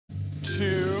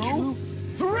2,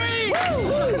 3!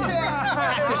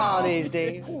 Happy holidays,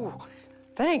 Dave. Ooh,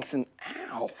 thanks, and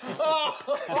ow.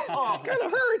 Kinda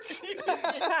hurts.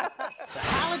 The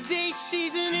holiday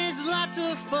season is lots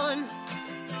of fun.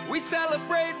 We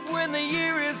celebrate when the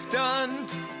year is done.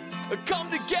 Come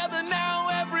together now,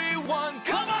 everyone,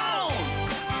 come on!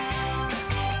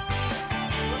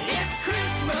 It's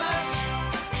Christmas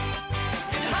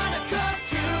and Hanukkah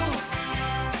too.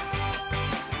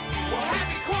 Well,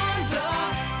 happy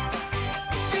Kwanzaa,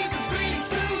 season's greetings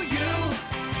to you.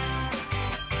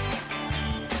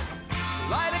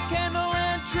 Light a candle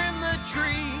and trim the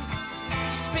tree.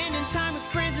 Spending time with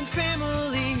friends and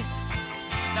family.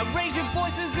 Now raise your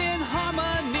voices in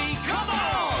harmony.